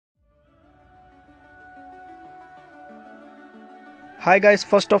Hi guys,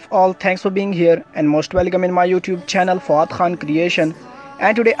 first of all thanks for being here and most welcome in my YouTube channel Fawad Khan Creation.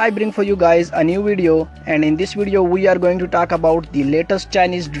 And today I bring for you guys a new video, and in this video we are going to talk about the latest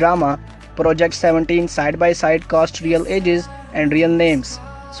Chinese drama Project 17 side by side cast real ages and real names.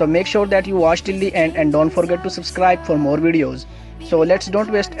 So make sure that you watch till the end and don't forget to subscribe for more videos. So let's don't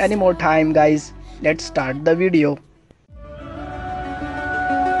waste any more time guys, let's start the video.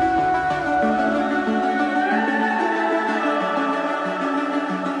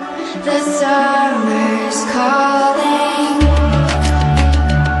 The summer's calling.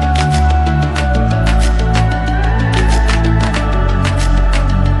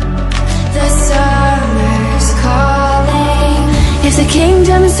 The summer's calling. If the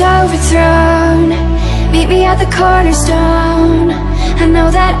kingdom's overthrown, meet me at the cornerstone. I know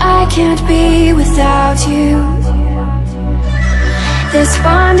that I can't be without you. This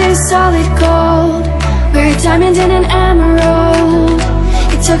bond is solid gold. We're a diamond and an emerald.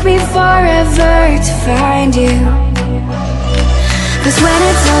 It took me forever to find you. 'Cause when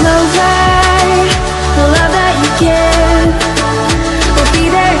it's all over, the love that you give will be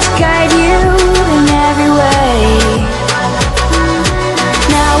there to guide you in every way.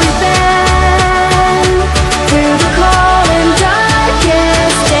 Now we've been through the cold and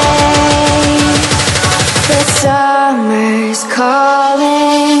darkest days. The summer's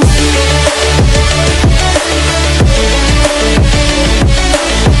calling.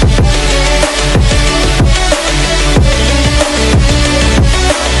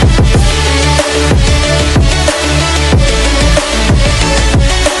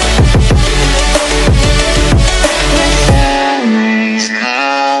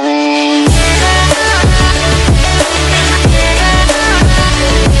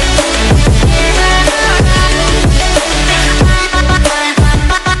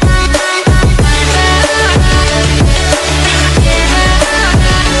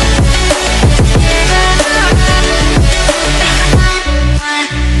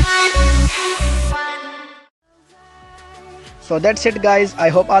 So that's it guys, I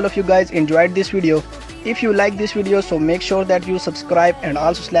hope all of you guys enjoyed this video. If you like this video, so make sure that you subscribe and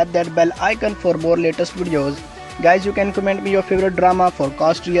also slap that bell icon for more latest videos. Guys, you can comment me your favorite drama for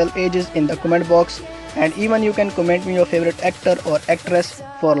cast real ages in the comment box, and even you can comment me your favorite actor or actress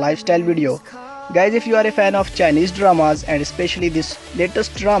for lifestyle video. Guys, if you are a fan of Chinese dramas and especially this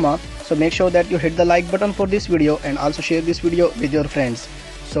latest drama, so make sure that you hit the like button for this video and also share this video with your friends.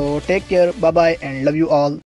 So take care, bye bye and love you all.